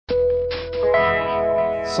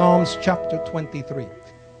Psalms chapter 23.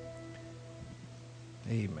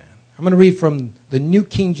 Amen. I'm going to read from the New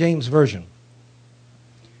King James Version.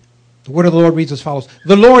 The word of the Lord reads as follows.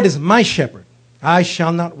 The Lord is my shepherd. I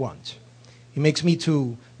shall not want. He makes me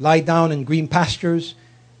to lie down in green pastures.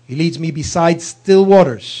 He leads me beside still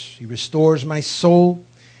waters. He restores my soul.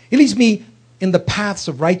 He leads me in the paths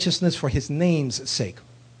of righteousness for his name's sake.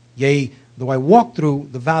 Yea, though I walk through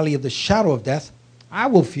the valley of the shadow of death, I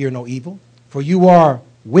will fear no evil, for you are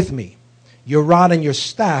with me. Your rod and your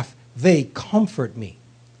staff, they comfort me.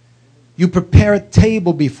 You prepare a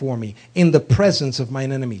table before me in the presence of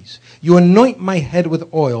mine enemies. You anoint my head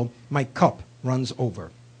with oil, my cup runs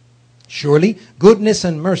over. Surely goodness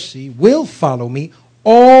and mercy will follow me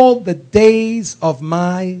all the days of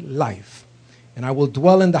my life, and I will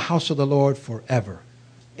dwell in the house of the Lord forever.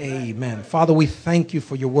 Amen. Father, we thank you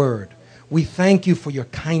for your word. We thank you for your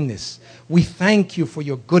kindness. We thank you for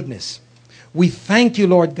your goodness. We thank you,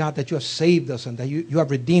 Lord God, that you have saved us and that you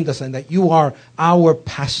have redeemed us and that you are our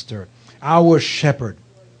pastor, our shepherd.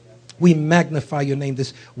 We magnify your name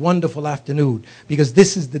this wonderful afternoon because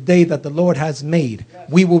this is the day that the Lord has made.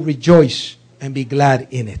 We will rejoice and be glad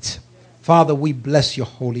in it. Father, we bless your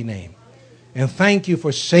holy name. And thank you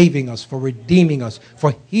for saving us, for redeeming us,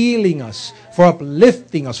 for healing us, for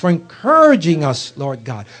uplifting us, for encouraging us, Lord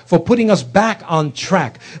God, for putting us back on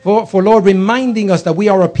track, for Lord, reminding us that we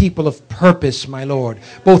are a people of purpose, my Lord,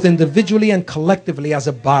 both individually and collectively as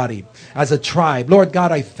a body, as a tribe. Lord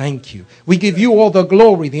God, I thank you. We give you all the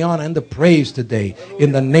glory, the honor, and the praise today.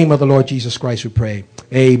 In the name of the Lord Jesus Christ, we pray.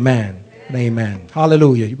 Amen. Amen.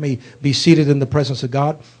 Hallelujah. You may be seated in the presence of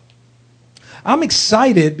God. I'm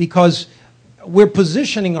excited because we're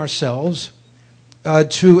positioning ourselves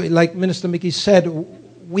to, like Minister Mickey said,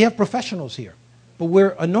 we have professionals here, but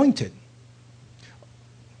we're anointed.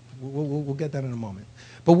 We'll get that in a moment.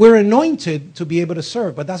 But we're anointed to be able to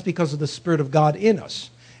serve, but that's because of the Spirit of God in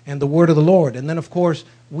us and the Word of the Lord. And then, of course,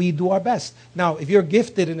 we do our best. Now, if you're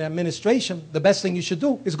gifted in administration, the best thing you should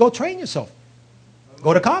do is go train yourself.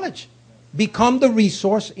 Go to college. Become the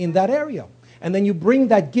resource in that area. And then you bring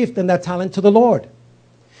that gift and that talent to the Lord.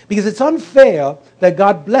 Because it's unfair that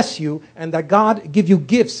God bless you and that God give you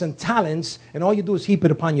gifts and talents and all you do is heap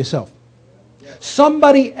it upon yourself.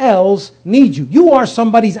 Somebody else needs you. You are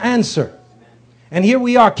somebody's answer. And here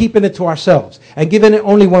we are keeping it to ourselves and giving it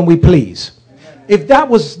only when we please. If that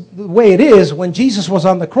was the way it is, when Jesus was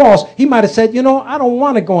on the cross, he might have said, I don't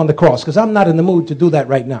want to go on the cross because I'm not in the mood to do that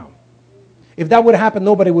right now. If that would have happened,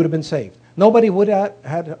 nobody would have been saved. Nobody would have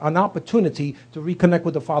had an opportunity to reconnect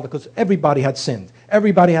with the Father because everybody had sinned.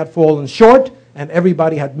 Everybody had fallen short and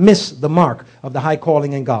everybody had missed the mark of the high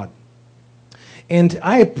calling in God. And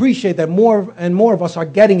I appreciate that more and more of us are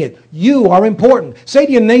getting it. You are important. Say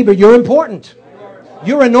to your neighbor, you're important.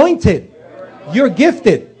 You're anointed. You're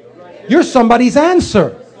gifted. You're somebody's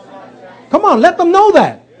answer. Come on, let them know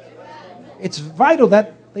that. It's vital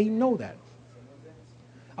that they know that.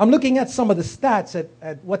 I'm looking at some of the stats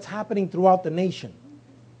at what's happening throughout the nation.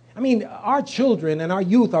 I mean, our children and our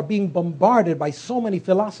youth are being bombarded by so many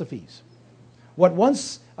philosophies.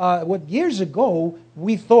 What years ago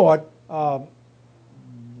we thought,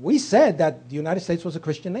 we said that the United States was a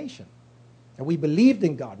Christian nation. And we believed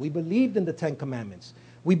in God. We believed in the Ten Commandments.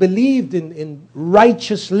 We believed in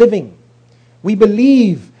righteous living. We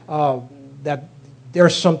believe that there are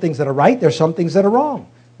some things that are right, there are some things that are wrong.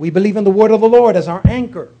 We believe in the word of the Lord as our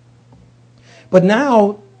anchor. But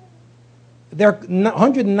now, there are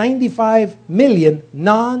 195 million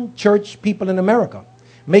non-church people in America,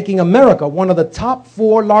 making America one of the top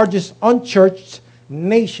 4 largest unchurched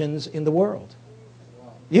nations in the world.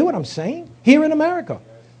 You hear what I'm saying? Here in America,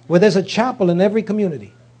 where there's a chapel in every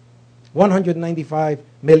community. 195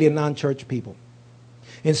 million non-church people.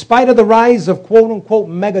 In spite of the rise of quote-unquote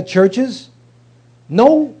mega churches,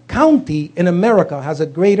 no county in America has a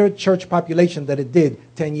greater church population than it did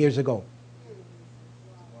 10 years ago.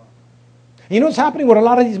 You know what's happening with a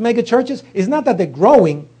lot of these mega churches? It's not that they're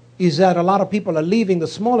growing, it's that a lot of people are leaving the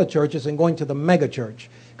smaller churches and going to the mega church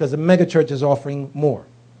because the mega church is offering more.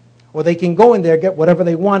 Or they can go in there, get whatever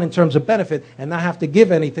they want in terms of benefit and not have to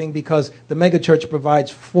give anything because the mega church provides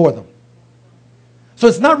for them. So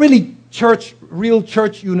it's not really church, real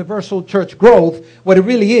church, universal church growth. What it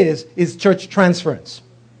really is church transference.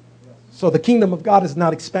 So the kingdom of God is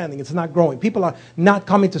not expanding. It's not growing. People are not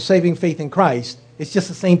coming to saving faith in Christ. It's just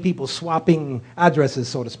the same people swapping addresses,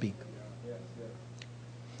 so to speak.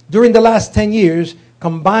 During the last 10 years,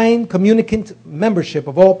 combined communicant membership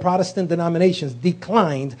of all Protestant denominations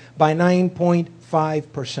declined by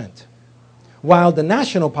 9.5%, while the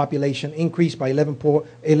national population increased by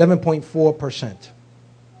 11.4%.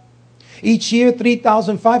 Each year,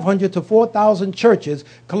 3,500 to 4,000 churches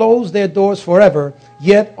close their doors forever,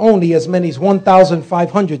 yet only as many as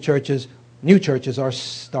 1,500 churches, new churches, are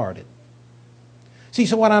started. See,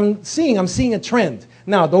 so what I'm seeing a trend.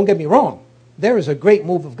 Now, don't get me wrong. There is a great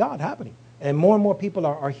move of God happening. And more people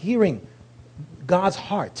are hearing God's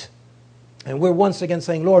heart. And we're once again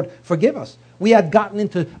saying, Lord, forgive us. We had gotten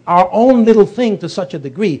into our own little thing to such a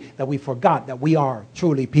degree that we forgot that we are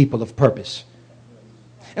truly people of purpose.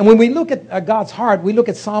 And when we look at God's heart, we look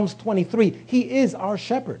at Psalms 23. He is our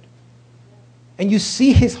shepherd. And you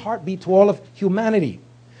see his heartbeat to all of humanity.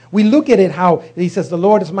 We look at it how he says, the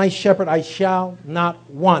Lord is my shepherd, I shall not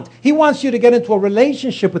want. He wants you to get into a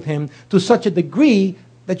relationship with him to such a degree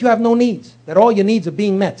that you have no needs, that all your needs are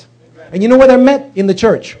being met. Amen. And you know where they're met? In the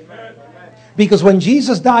church. Amen. Because when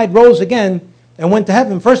Jesus died, rose again, and went to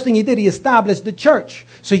heaven, first thing he did, he established the church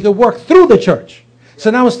so he could work through the church. So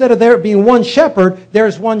now instead of there being one shepherd,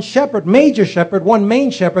 there's one shepherd, major shepherd, one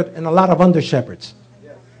main shepherd, and a lot of under shepherds.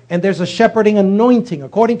 And there's a shepherding anointing.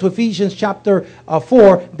 According to Ephesians chapter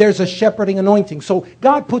 4, there's a shepherding anointing. So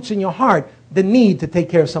God puts in your heart the need to take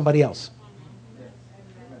care of somebody else.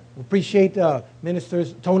 We appreciate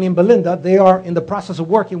ministers Tony and Belinda. They are in the process of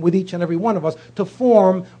working with each and every one of us to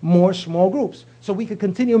form more small groups so we could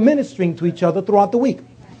continue ministering to each other throughout the week.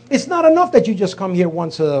 It's not enough that you just come here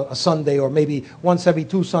once a Sunday or maybe once every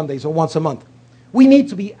 2 Sundays or once a month. We need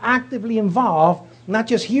to be actively involved, not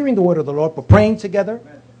just hearing the word of the Lord, but praying together,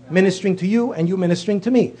 ministering to you, and you ministering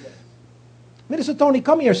to me. Minister Tony,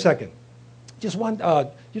 come here a second. Just want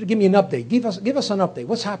you to give me an update. Give us an update.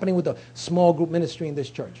 What's happening with the small group ministry in this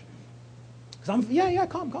church? Come,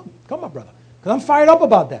 my brother. Because I'm fired up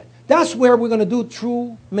about that. That's where we're going to do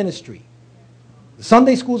true ministry. The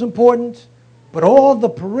Sunday school is important, but all the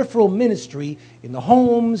peripheral ministry in the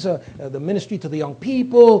homes, the ministry to the young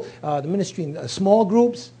people, the ministry in small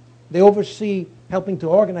groups, they oversee helping to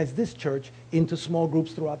organize this church into small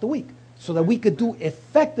groups throughout the week so that we could do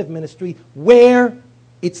effective ministry where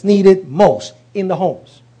it's needed most, in the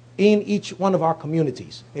homes, in each one of our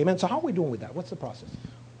communities. Amen. So how are we doing with that? What's the process?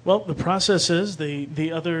 Well, the process is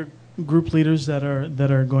the other group leaders that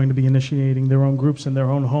are going to be initiating their own groups in their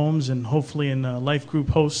own homes, and hopefully in life group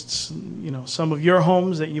hosts, some of your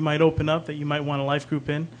homes that you might open up that you might want a life group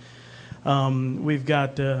in. We've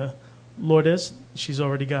got Lourdes. She's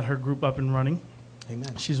already got her group up and running.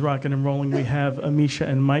 Amen. She's rocking and rolling. We have Amisha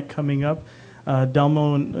and Mike coming up.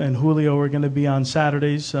 Delmo and Julio are going to be on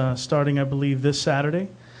Saturdays, starting, I believe, this Saturday.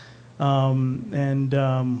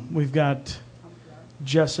 We've got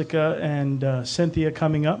Jessica and Cynthia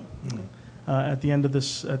coming up at the end of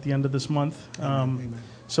this month.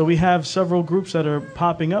 So we have several groups that are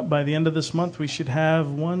popping up. By the end of this month, we should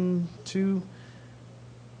have 1, 2,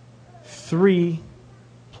 3,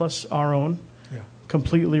 plus our own,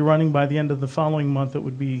 completely running. By the end of the following month, it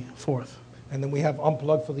would be 4th. And then we have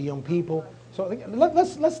Unplugged for the young people. So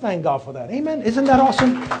let's thank God for that. Amen. Isn't that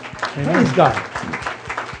awesome? Amen. Praise God.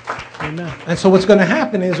 Amen. And so what's going to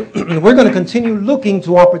happen is we're going to continue looking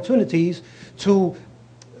to opportunities to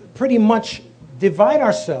pretty much divide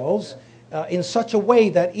ourselves in such a way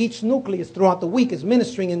that each nucleus throughout the week is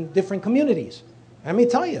ministering in different communities. Let me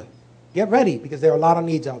tell you, get ready, because there are a lot of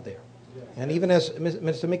needs out there. And even as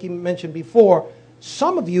Mr. Mickey mentioned before,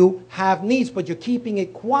 some of you have needs, but you're keeping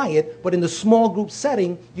it quiet. But in the small group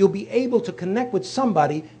setting, you'll be able to connect with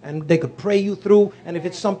somebody, and they could pray you through. And if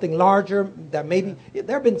it's something larger, that maybe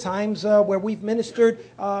there have been times where we've ministered,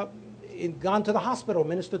 gone to the hospital,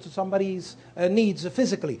 ministered to somebody's needs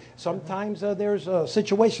physically. Sometimes there's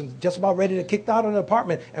situations just about ready to kick out of an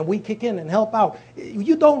apartment, and we kick in and help out.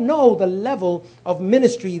 You don't know the level of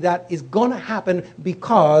ministry that is going to happen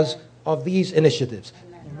because of these initiatives.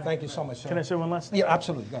 Thank you so much, sir. Can I say one last thing? Yeah,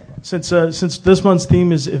 absolutely. Go ahead. Since this month's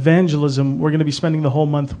theme is evangelism, we're going to be spending the whole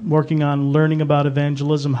month working on learning about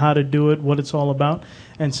evangelism, how to do it, what it's all about.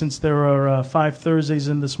 And since there are 5 Thursdays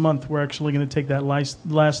in this month, we're actually going to take that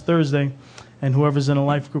last Thursday, and whoever's in a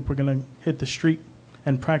life group, we're going to hit the street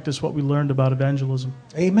and practice what we learned about evangelism.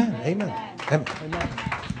 Amen. Amen. Amen.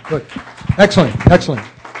 Good. Excellent.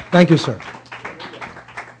 Thank you, sir.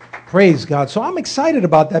 Praise God. So I'm excited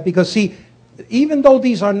about that because, see, even though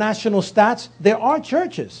these are national stats, there are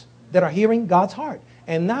churches that are hearing God's heart.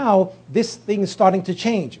 And now this thing is starting to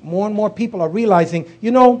change. More and more people are realizing,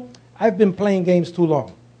 I've been playing games too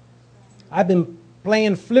long. I've been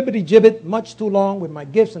playing flippity-gibbet much too long with my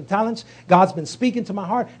gifts and talents. God's been speaking to my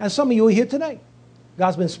heart. And some of you are here today.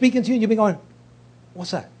 God's been speaking to you, and you've been going,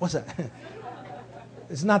 what's that?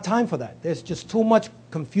 It's not time for that. There's just too much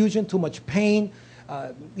confusion, too much pain.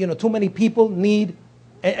 Too many people need.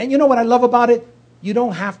 And you know what I love about it? You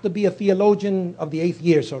don't have to be a theologian of the 8th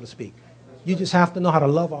year, so to speak. You just have to know how to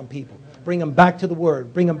love on people. Bring them back to the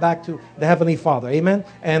Word. Bring them back to the Heavenly Father. Amen?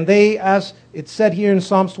 And they, as it said here in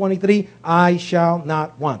Psalms 23, I shall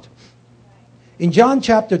not want. In John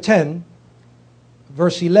chapter 10,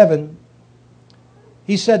 verse 11,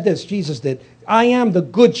 he said this, Jesus did, I am the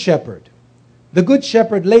good shepherd. The good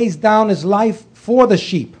shepherd lays down his life for the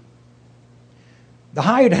sheep. The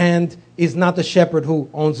hired hand is not the shepherd who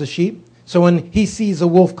owns the sheep. So when he sees a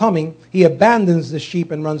wolf coming, he abandons the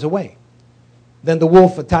sheep and runs away. Then the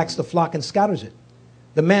wolf attacks the flock and scatters it.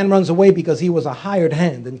 The man runs away because he was a hired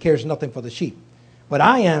hand and cares nothing for the sheep. But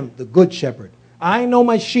I am the good shepherd. I know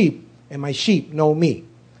my sheep, and my sheep know me.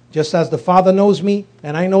 Just as the Father knows me,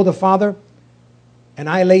 and I know the Father, and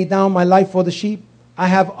I lay down my life for the sheep, I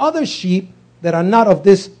have other sheep that are not of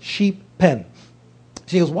this sheep pen.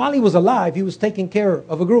 See, because while he was alive, he was taking care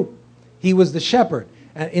of a group. He was the shepherd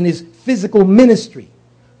in his physical ministry.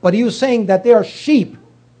 But he was saying that there are sheep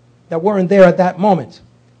that weren't there at that moment.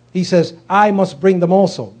 He says, I must bring them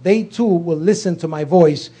also. They too will listen to my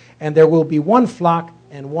voice, and there will be one flock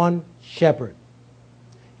and one shepherd.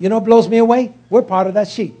 You know what blows me away? We're part of that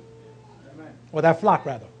sheep. Amen. Or that flock,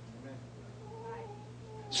 rather. Amen.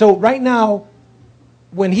 So right now,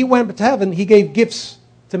 when he went to heaven, he gave gifts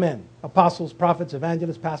to men. Apostles, prophets,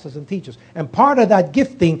 evangelists, pastors, and teachers. And part of that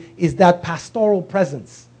gifting is that pastoral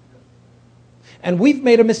presence. And we've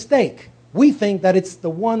made a mistake. We think that it's the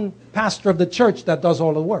one pastor of the church that does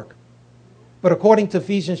all the work. But according to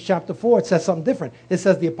Ephesians chapter 4, it says something different. It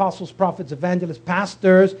says the apostles, prophets, evangelists,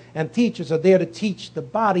 pastors, and teachers are there to teach the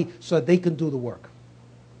body so that they can do the work.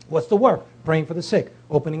 What's the work? Praying for the sick,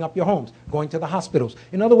 opening up your homes, going to the hospitals.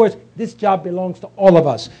 In other words, this job belongs to all of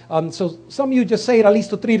us. So some of you just say it at least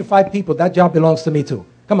to 3 to 5 people. That job belongs to me too.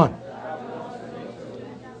 Come on.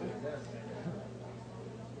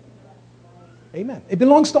 Amen. It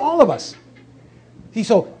belongs to all of us. See,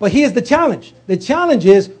 but here's the challenge. The challenge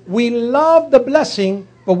is we love the blessing,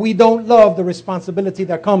 but we don't love the responsibility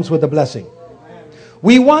that comes with the blessing.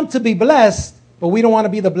 We want to be blessed, but we don't want to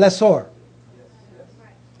be the blessor.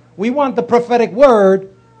 We want the prophetic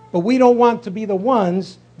word, but we don't want to be the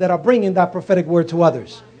ones that are bringing that prophetic word to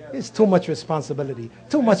others. It's too much responsibility,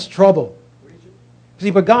 too much trouble.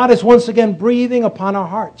 See, but God is once again breathing upon our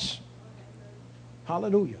hearts.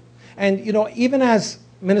 Hallelujah. And, you know, even as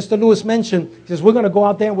Minister Lewis mentioned, he says, we're going to go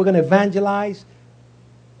out there and we're going to evangelize.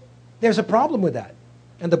 There's a problem with that.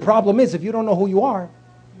 And the problem is, if you don't know who you are,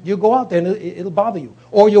 you go out there and it'll bother you.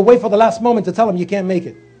 Or you'll wait for the last moment to tell them you can't make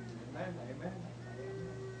it.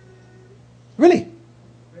 Really?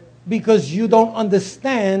 Because you don't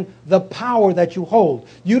understand the power that you hold.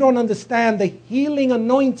 You don't understand the healing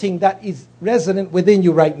anointing that is resident within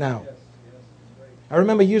you right now. I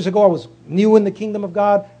remember years ago, I was new in the kingdom of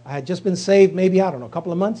God. I had just been saved maybe, a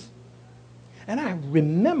couple of months. And I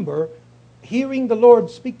remember hearing the Lord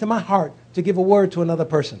speak to my heart to give a word to another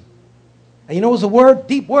person. And you know, it was a word,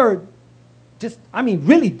 deep word.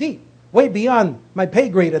 Really deep. Way beyond my pay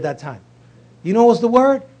grade at that time. You know what was the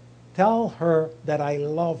word? Tell her that I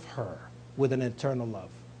love her with an eternal love.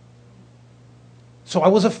 So I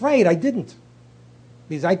was afraid. I didn't.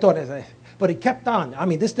 Because I thought, but it kept on.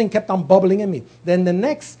 This thing kept on bubbling in me. Then the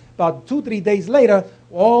next, about 2-3 days later,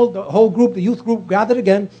 the whole group, the youth group, gathered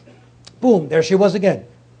again. Boom, there she was again.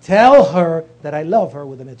 Tell her that I love her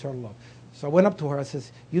with an eternal love. So I went up to her. I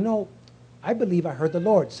says, I believe I heard the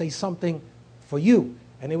Lord say something for you.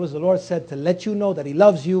 And it was the Lord said to let you know that He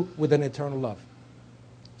loves you with an eternal love.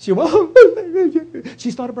 She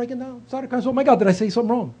started breaking down. Started crying. Oh my God, did I say something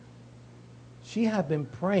wrong? She had been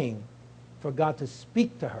praying for God to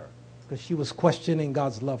speak to her because she was questioning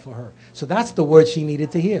God's love for her. So that's the word she needed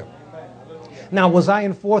to hear. Now, was I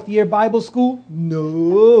in 4th year Bible school?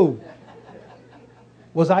 No.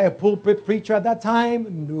 Was I a pulpit preacher at that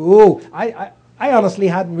time? No. I honestly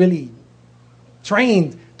hadn't really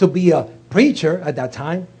trained to be a preacher at that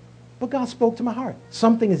time. But God spoke to my heart.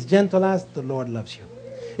 Something as gentle as the Lord loves you.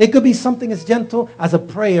 It could be something as gentle as a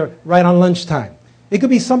prayer right on lunchtime. It could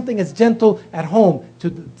be something as gentle at home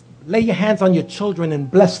to lay your hands on your children and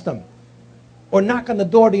bless them. Or knock on the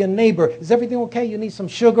door to your neighbor. Is everything okay? You need some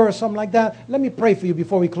sugar or something like that? Let me pray for you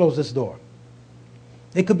before we close this door.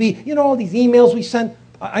 It could be, all these emails we send.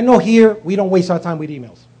 I know here we don't waste our time with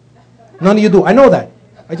emails. None of you do. I know that.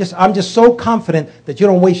 I'm just so confident that you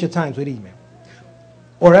don't waste your time with email.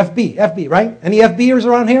 Or FB, right? Any FBers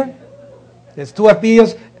around here? There's 2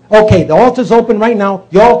 FBers. Okay, the altar's open right now.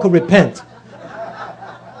 Y'all could repent.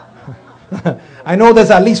 I know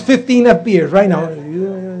there's at least 15 FBers right now.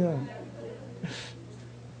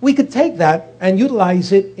 We could take that and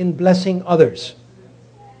utilize it in blessing others.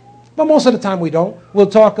 But most of the time we don't. We'll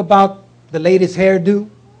talk about the latest hairdo.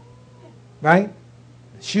 right?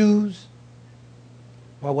 Shoes.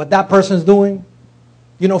 Well, what that person's doing.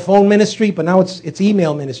 You know, phone ministry, but now it's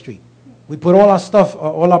email ministry. We put all our stuff,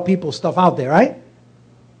 all our people's stuff out there, right?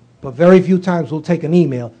 But very few times we'll take an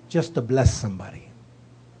email just to bless somebody.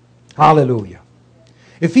 Hallelujah.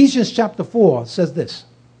 Ephesians chapter 4 says this.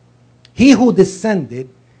 He who descended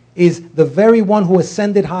is the very one who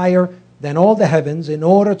ascended higher than all the heavens in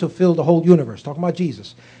order to fill the whole universe. Talking about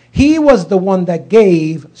Jesus. He was the one that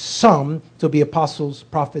gave some to be apostles,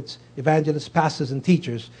 prophets, evangelists, pastors, and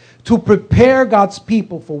teachers to prepare God's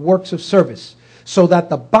people for works of service so that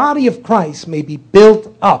the body of Christ may be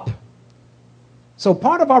built up. So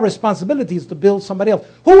part of our responsibility is to build somebody else.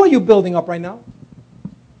 Who are you building up right now?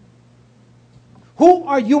 Who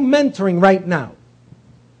are you mentoring right now?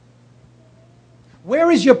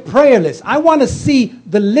 Where is your prayer list? I want to see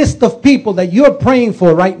the list of people that you're praying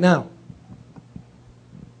for right now.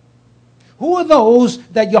 Who are those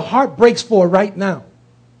that your heart breaks for right now?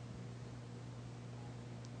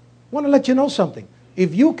 I want to let you know something.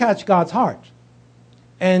 If you catch God's heart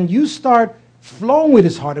and you start flowing with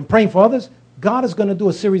his heart and praying for others, God is going to do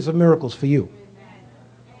a series of miracles for you.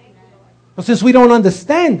 But since we don't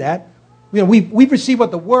understand that, we've received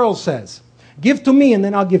what the world says. Give to me and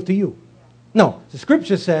then I'll give to you. No, the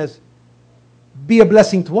scripture says, be a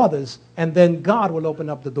blessing to others and then God will open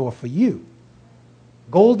up the door for you.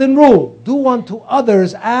 Golden rule, do unto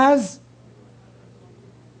others as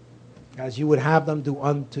you would have them do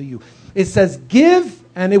unto you. It says, give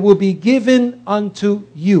and it will be given unto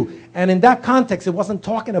you. And in that context, it wasn't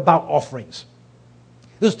talking about offerings.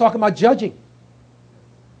 It was talking about judging.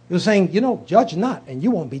 It was saying, judge not and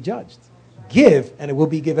you won't be judged. Give and it will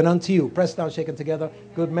be given unto you. Pressed down, shaken together,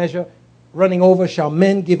 good measure, running over, shall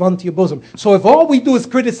men give unto your bosom. So if all we do is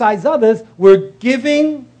criticize others, we're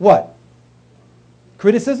giving what?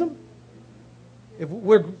 Criticism? If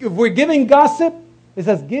we're giving gossip, it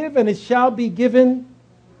says, give and it shall be given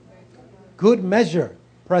good measure,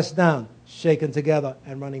 pressed down, shaken together,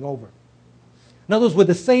 and running over. In other words, with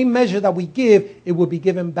the same measure that we give, it will be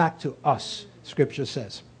given back to us, Scripture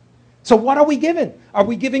says. So what are we giving? Are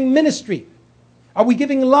we giving ministry? Are we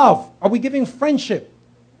giving love? Are we giving friendship?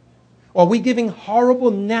 Or are we giving horrible,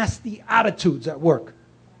 nasty attitudes at work?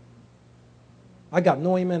 I got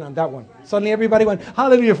no amen on that one. Suddenly everybody went,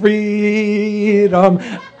 hallelujah, freedom.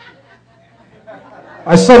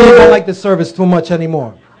 I suddenly don't like the service too much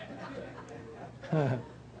anymore.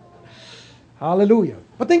 Hallelujah.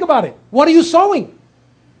 But think about it. What are you sowing?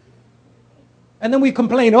 And then we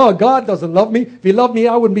complain, oh, God doesn't love me. If he loved me,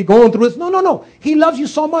 I wouldn't be going through this. No. He loves you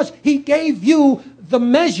so much. He gave you the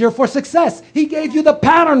measure for success. He gave you the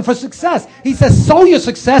pattern for success. He says, sow your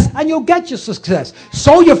success and you'll get your success.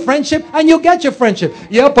 Sow your friendship and you'll get your friendship.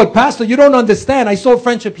 Yeah, but Pastor, you don't understand. I sowed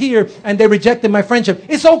friendship here and they rejected my friendship.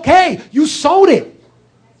 It's okay. You sowed it.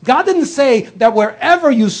 God didn't say that wherever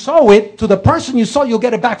you sow it, to the person you sow, you'll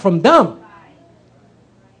get it back from them.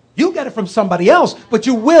 You get it from somebody else, but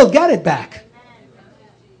you will get it back.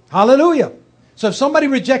 Hallelujah. So if somebody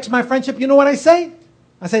rejects my friendship, you know what I say?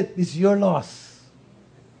 I say, it's your loss.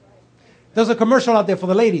 There's a commercial out there for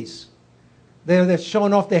the ladies. They're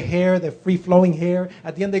showing off their hair, their free-flowing hair.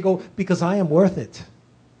 At the end they go, because I am worth it.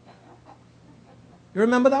 You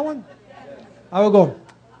remember that one? I will go.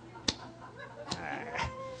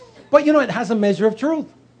 But it has a measure of truth.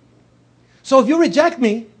 So if you reject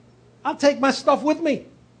me, I'll take my stuff with me.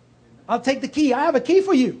 I'll take the key. I have a key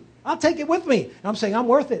for you. I'll take it with me. And I'm saying I'm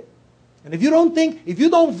worth it. And if you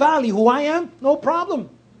don't value who I am, no problem.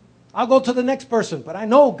 I'll go to the next person. But I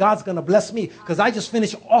know God's going to bless me because I just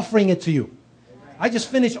finished offering it to you. I just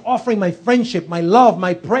finished offering my friendship, my love,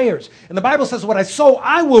 my prayers. And the Bible says what I sow,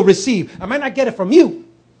 I will receive. I might not get it from you.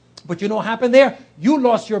 But you know what happened there? You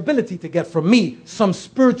lost your ability to get from me some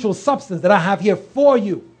spiritual substance that I have here for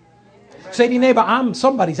you. Say to your neighbor, I'm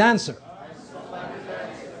somebody's answer.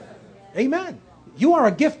 Amen. You are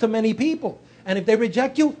a gift to many people. And if they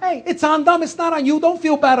reject you, hey, it's on them. It's not on you. Don't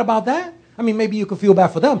feel bad about that. I mean, maybe you could feel bad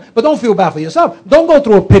for them, but don't feel bad for yourself. Don't go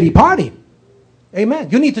through a pity party. Amen.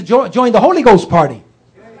 You need to join the Holy Ghost party.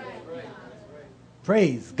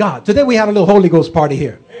 Praise God. Today we had a little Holy Ghost party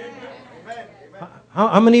here.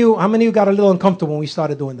 How many of you got a little uncomfortable when we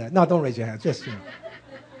started doing that? No, don't raise your hands. Just,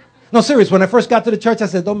 No, serious. When I first got to the church, I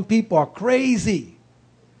said, them people are crazy.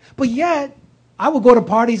 But yet, I would go to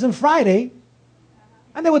parties on Friday,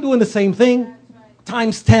 and they were doing the same thing,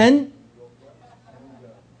 times 10.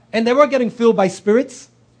 And they were getting filled by spirits.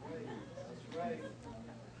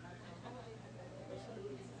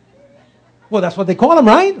 Well, that's what they call them,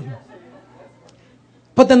 right?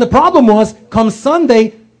 But then the problem was, come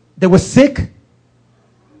Sunday, they were sick.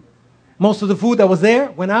 Most of the food that was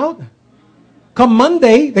there went out. Come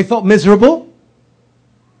Monday, they felt miserable.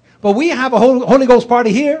 But we have a Holy Ghost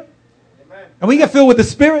party here. And we get filled with the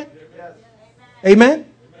Spirit.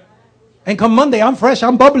 Amen. And come Monday, I'm fresh,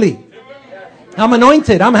 I'm bubbly. I'm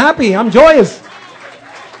anointed, I'm happy, I'm joyous.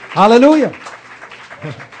 Hallelujah.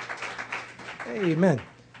 Amen.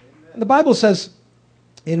 And the Bible says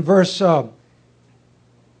in verse 12,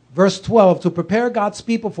 to prepare God's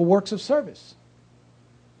people for works of service.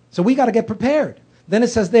 So we got to get prepared. Then it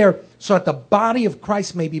says there, so that the body of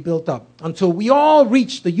Christ may be built up until we all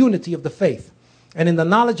reach the unity of the faith and in the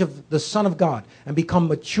knowledge of the Son of God and become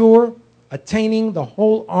mature, attaining the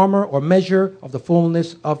whole armor or measure of the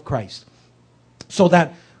fullness of Christ. So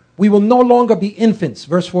that we will no longer be infants,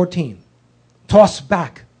 verse 14, tossed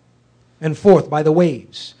back and forth by the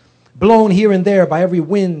waves, blown here and there by every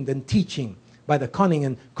wind and teaching, by the cunning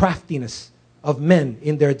and craftiness of men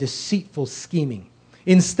in their deceitful scheming.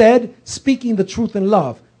 Instead, speaking the truth in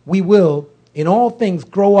love, we will in all things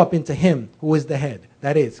grow up into him who is the head,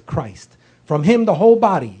 that is, Christ. From him the whole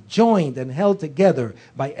body, joined and held together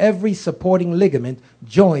by every supporting ligament,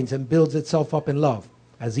 joins and builds itself up in love,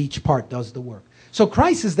 as each part does the work. So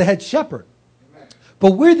Christ is the head shepherd.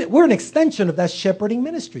 But we're an extension of that shepherding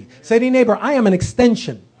ministry. Say to your neighbor, I am an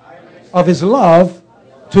extension of his love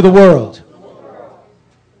to the world.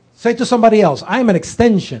 Say to somebody else, I am an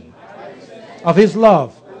extension of his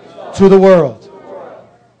love to the world.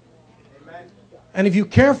 And if you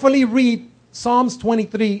carefully read Psalms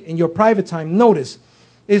 23 in your private time, notice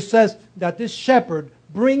it says that this shepherd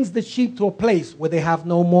brings the sheep to a place where they have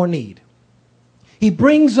no more need. He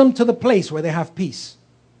brings them to the place where they have peace.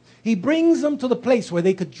 He brings them to the place where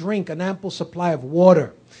they could drink an ample supply of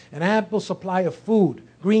water, an ample supply of food,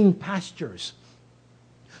 green pastures.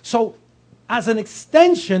 So as an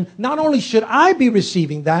extension, not only should I be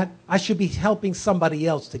receiving that, I should be helping somebody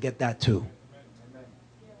else to get that too.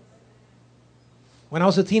 When I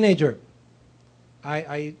was a teenager,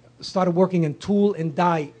 I started working in tool and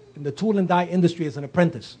die, in the tool and die industry as an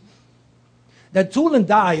apprentice. That tool and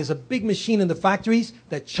die is a big machine in the factories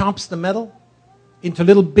that chomps the metal into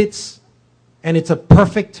little bits, and it's a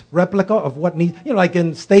perfect replica of what needs, like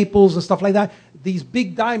in Staples and stuff like that. These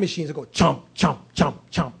big die machines that go chomp, chomp, chomp,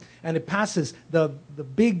 chomp, and it passes the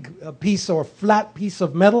big piece or flat piece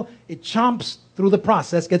of metal. It chomps through the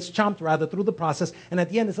process, gets chomped rather through the process, and at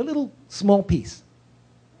the end it's a little small piece.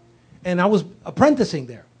 And I was apprenticing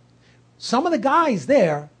there. Some of the guys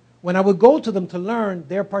there, when I would go to them to learn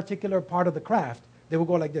their particular part of the craft, they would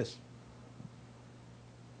go like this.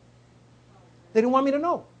 They didn't want me to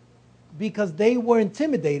know because they were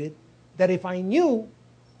intimidated that if I knew,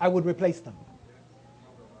 I would replace them.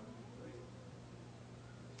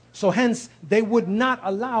 So hence, they would not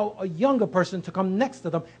allow a younger person to come next to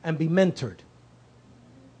them and be mentored.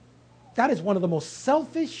 That is one of the most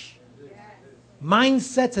selfish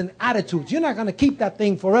mindsets and attitudes. You're not going to keep that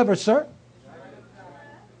thing forever, sir.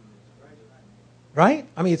 Right?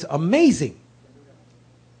 I mean, it's amazing.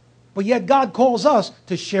 But yet God calls us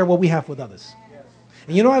to share what we have with others.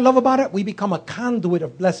 And you know what I love about it? We become a conduit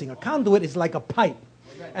of blessing. A conduit is like a pipe.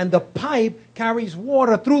 And the pipe carries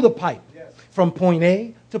water through the pipe from point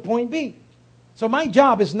A to point B. So my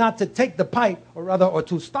job is not to take the pipe, or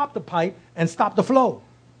to stop the pipe and stop the flow.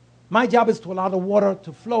 My job is to allow the water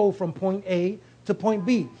to flow from point A to point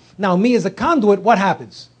B. Now, me as a conduit, what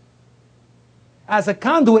happens? As a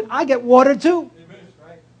conduit, I get water too.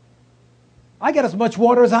 I get as much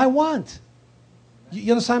water as I want.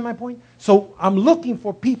 You understand my point? So I'm looking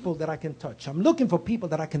for people that I can touch. I'm looking for people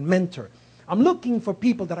that I can mentor. I'm looking for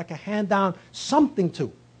people that I can hand down something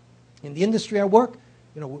to. In the industry I work,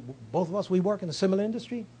 both of us, we work in a similar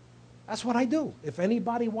industry. That's what I do. If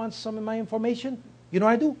anybody wants some of my information, you know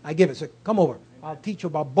what I do? I give it. Say, come over. I'll teach you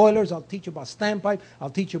about boilers. I'll teach you about standpipe. I'll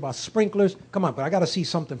teach you about sprinklers. Come on, but I got to see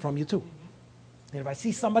something from you too. And if I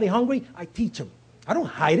see somebody hungry, I teach them. I don't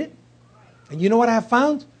hide it. And you know what I have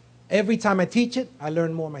found? Every time I teach it, I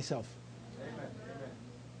learn more myself. Amen.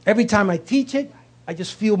 Every time I teach it, I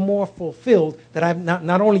just feel more fulfilled that I've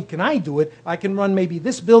not only can I do it, I can run maybe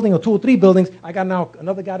this building or 2 or 3 buildings. I got now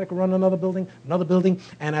another guy that can run another building.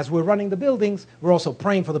 And as we're running the buildings, we're also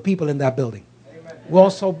praying for the people in that building. Amen. We're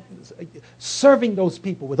also serving those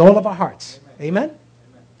people with all of our hearts. Amen. Amen?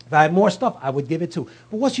 If I had more stuff, I would give it too.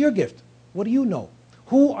 But what's your gift? What do you know?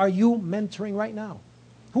 Who are you mentoring right now?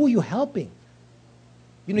 Who are you helping?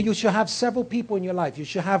 You should have several people in your life. You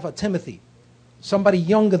should have a Timothy, somebody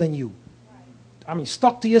younger than you. I mean,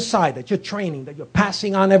 stuck to your side, that you're training, that you're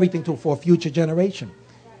passing on everything to for a future generation.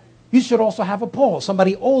 You should also have a Paul,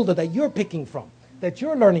 somebody older that you're picking from, that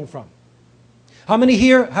you're learning from. How many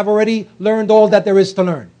here have already learned all that there is to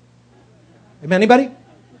learn? Anybody?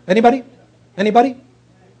 Anybody? Anybody?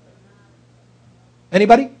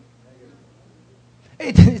 Anybody?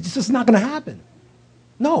 It's just not going to happen.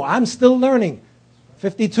 No, I'm still learning.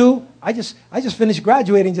 52, I just finished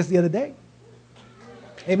graduating just the other day.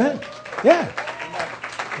 Amen. Yeah.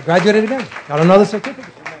 I graduated again. Got another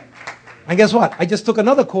certificate. And guess what? I just took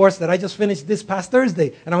another course that I just finished this past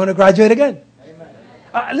Thursday, and I'm going to graduate again.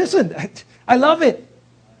 Listen, I love it.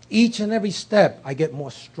 Each and every step, I get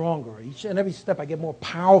more stronger. Each and every step, I get more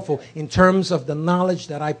powerful in terms of the knowledge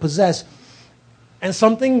that I possess. And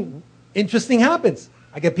something interesting happens.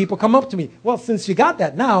 I get people come up to me. Well, since you got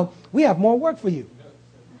that, now we have more work for you.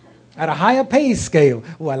 At a higher pay scale.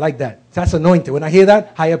 Oh, I like that. That's anointed. When I hear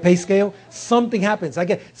that, higher pay scale, something happens. I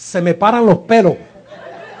get, se me paran los pelos.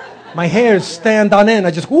 My hairs stand on end.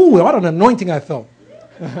 I just, ooh, what an anointing I felt.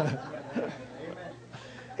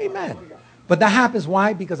 Amen. But that happens.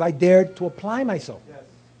 Why? Because I dared to apply myself.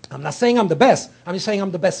 I'm not saying I'm the best. I'm just saying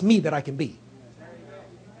I'm the best me that I can be.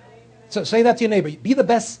 So say that to your neighbor. Be the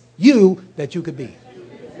best you that you could be.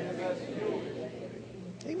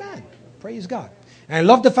 Amen. Praise God. And I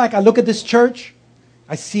love the fact I look at this church.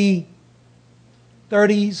 I see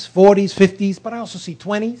 30s, 40s, 50s, but I also see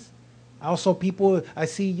 20s. I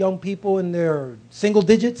see young people in their single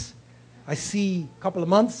digits. I see a couple of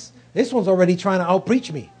months. This one's already trying to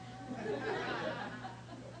out-preach me.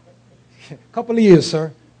 Couple of years,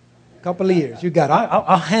 sir. Couple of years. You got it.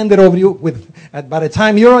 I'll hand it over to you. By the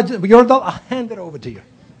time you're adult, I'll hand it over to you.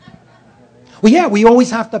 Well, yeah, we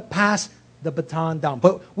always have to pass the baton down.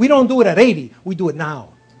 But we don't do it at 80. We do it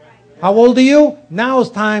now. How old are you? Now it's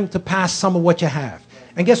time to pass some of what you have.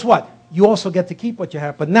 And guess what? You also get to keep what you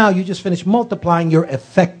have. But now you just finished multiplying your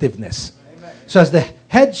effectiveness. So as the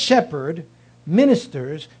head shepherd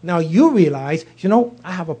ministers, now you realize,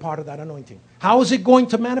 I have a part of that anointing. How is it going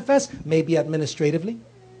to manifest? Maybe administratively.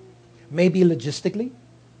 Maybe logistically.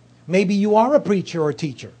 Maybe you are a preacher or a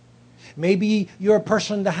teacher. Maybe you're a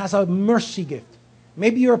person that has a mercy gift.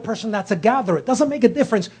 Maybe you're a person that's a gatherer. It doesn't make a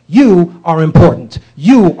difference. You are important.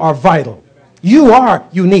 You are vital. You are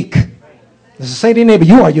unique. Say to your neighbor,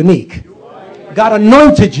 you are unique. God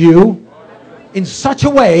anointed you in such a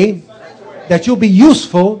way that you'll be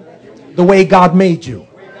useful the way God made you.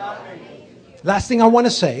 Last thing I want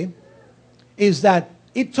to say is that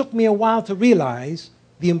it took me a while to realize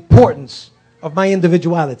the importance of my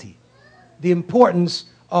individuality, the importance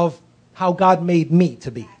of how God made me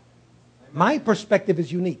to be. My perspective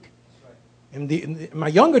is unique. In my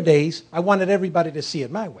younger days, I wanted everybody to see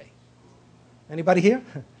it my way. Anybody here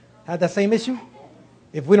had that same issue?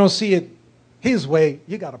 If we don't see it his way,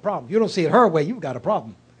 you got a problem. If you don't see it her way, you've got a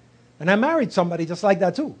problem. And I married somebody just like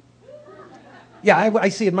that too. Yeah, I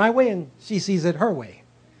see it my way and she sees it her way.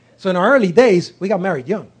 So in our early days, we got married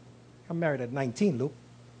young. I got married at 19, Luke.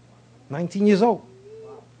 19 years old.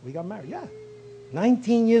 We got married, yeah.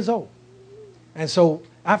 19 years old. And so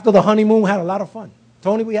after the honeymoon, we had a lot of fun.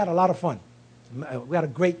 Tony, we had a lot of fun. We had a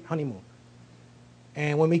great honeymoon.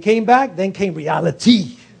 And when we came back, then came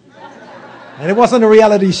reality. And it wasn't a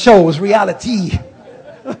reality show, it was reality.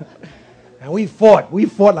 And we fought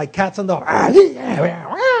like cats and dogs.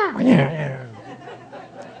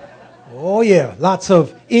 Oh yeah, lots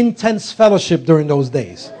of intense fellowship during those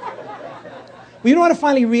days. But you know what I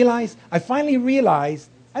finally realized? I finally realized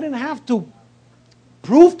I didn't have to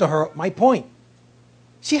prove to her my point.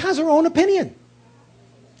 She has her own opinion.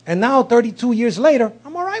 And now, 32 years later,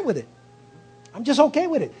 I'm all right with it. I'm just okay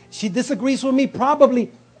with it. She disagrees with me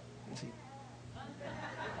probably.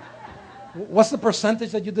 What's the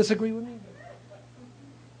percentage that you disagree with me?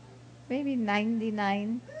 Maybe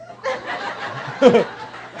 99.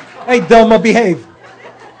 Hey, Delma, behave.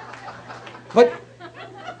 But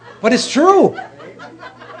it's true.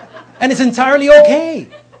 And it's entirely okay.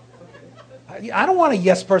 I don't want a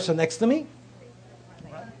yes person next to me.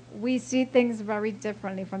 We see things very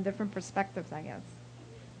differently from different perspectives, I guess.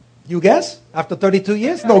 You guess? After 32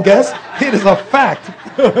 years? No guess. It is a fact.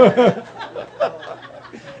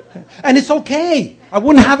 And it's okay. I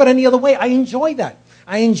wouldn't have it any other way. I enjoy that.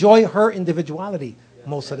 I enjoy her individuality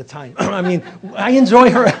most of the time. I mean, I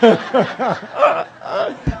enjoy her.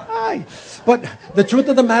 But the truth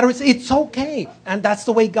of the matter is, it's okay. And that's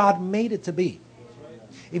the way God made it to be.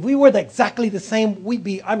 If we were exactly the same, we'd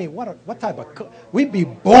be, what type of, we'd be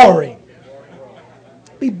boring.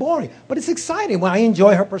 Be boring. But it's exciting. When I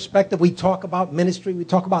enjoy her perspective, we talk about ministry, we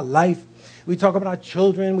talk about life, we talk about our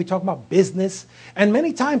children, we talk about business. And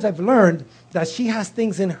many times I've learned that she has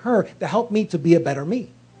things in her that help me to be a better me.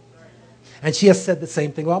 And she has said the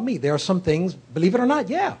same thing about me. There are some things, believe it or not,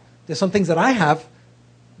 yeah, there's some things that I have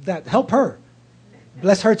that help her.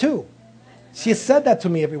 Bless her too. She has said that to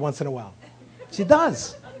me every once in a while. She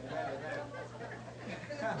does.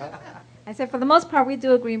 I said, for the most part, we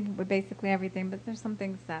do agree with basically everything, but there's some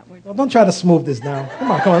things that we're... Well, don't try to smooth this down. Come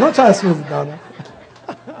on. Don't try to smooth it down.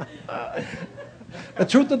 The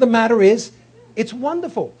truth of the matter is, it's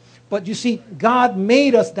wonderful. But you see, God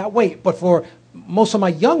made us that way. But for most of my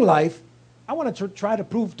young life, I wanted to try to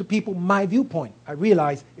prove to people my viewpoint. I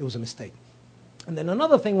realized it was a mistake. And then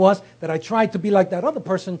another thing was that I tried to be like that other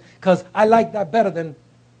person because I liked that better than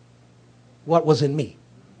what was in me.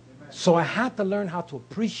 So I had to learn how to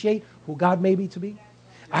appreciate who God made me to be.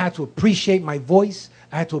 I had to appreciate my voice.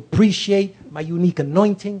 I had to appreciate my unique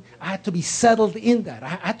anointing. I had to be settled in that. I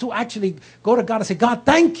had to actually go to God and say, God,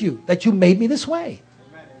 thank you that you made me this way.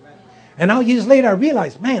 Amen, amen. And now years later, I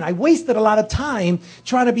realized, man, I wasted a lot of time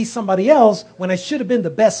trying to be somebody else when I should have been the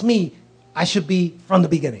best me I should be from the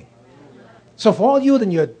beginning. So for all you in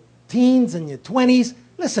your teens and your 20s,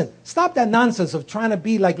 listen, stop that nonsense of trying to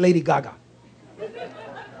be like Lady Gaga.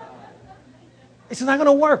 It's not going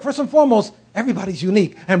to work. First and foremost, everybody's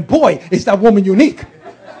unique. And boy, is that woman unique.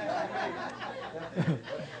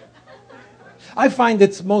 I find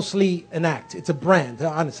it's mostly an act. It's a brand,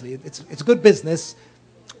 honestly. It's good business.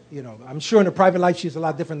 You know, I'm sure in her private life she's a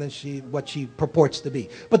lot different than what she purports to be.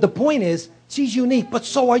 But the point is, she's unique, but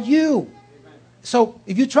so are you. So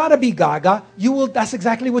if you try to be Gaga, that's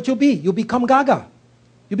exactly what you'll be. You'll become Gaga.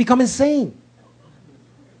 You'll become insane.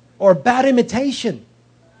 Or bad imitation.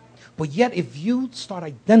 But yet, if you start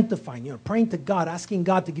identifying, praying to God, asking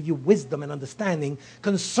God to give you wisdom and understanding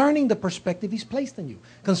concerning the perspective He's placed in you,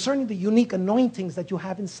 concerning the unique anointings that you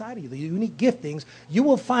have inside of you, the unique giftings, you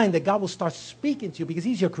will find that God will start speaking to you because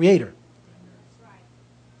He's your creator.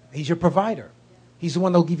 He's your provider. He's the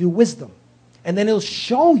one that will give you wisdom. And then He'll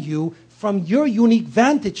show you from your unique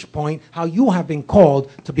vantage point how you have been called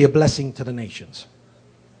to be a blessing to the nations.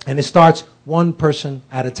 And it starts one person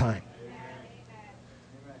at a time.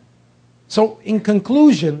 So in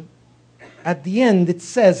conclusion, at the end it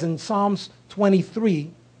says in Psalms 23,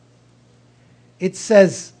 it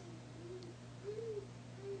says,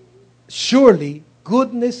 surely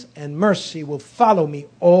goodness and mercy will follow me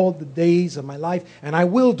all the days of my life, and I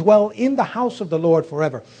will dwell in the house of the Lord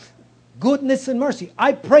forever. Goodness and mercy.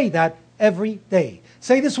 I pray that every day.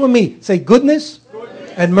 Say this with me. Say goodness,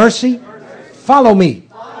 and mercy, follow me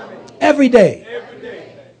every day.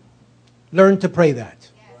 Learn to pray that.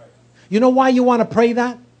 You know why you want to pray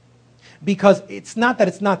that? Because it's not that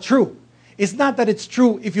it's not true. It's not that it's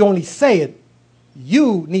true if you only say it.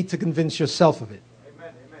 You need to convince yourself of it.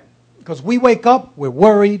 Amen. Because we wake up, we're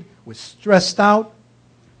worried, we're stressed out,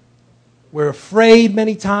 we're afraid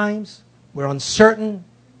many times, we're uncertain.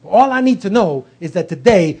 All I need to know is that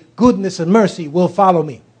today, goodness and mercy will follow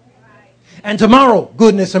me. And tomorrow,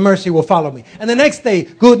 goodness and mercy will follow me. And the next day,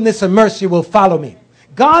 goodness and mercy will follow me.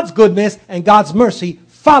 God's goodness and God's mercy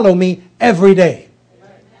follow me every day.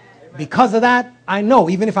 Because of that, I know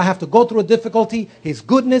even if I have to go through a difficulty, His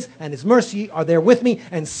goodness and His mercy are there with me.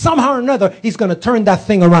 And somehow or another, He's going to turn that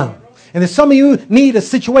thing around. And if some of you need a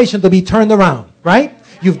situation to be turned around, right?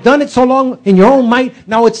 You've done it so long in your own might.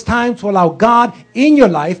 Now it's time to allow God in your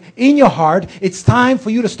life, in your heart. It's time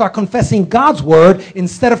for you to start confessing God's word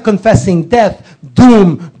instead of confessing death,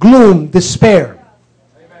 doom, gloom, despair.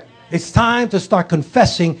 It's time to start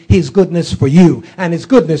confessing His goodness for you and His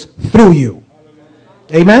goodness through you.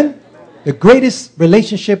 Amen? The greatest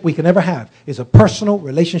relationship we can ever have is a personal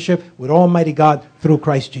relationship with Almighty God through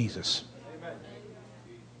Christ Jesus.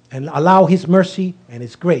 And allow His mercy and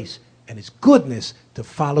His grace and His goodness to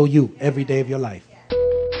follow you every day of your life.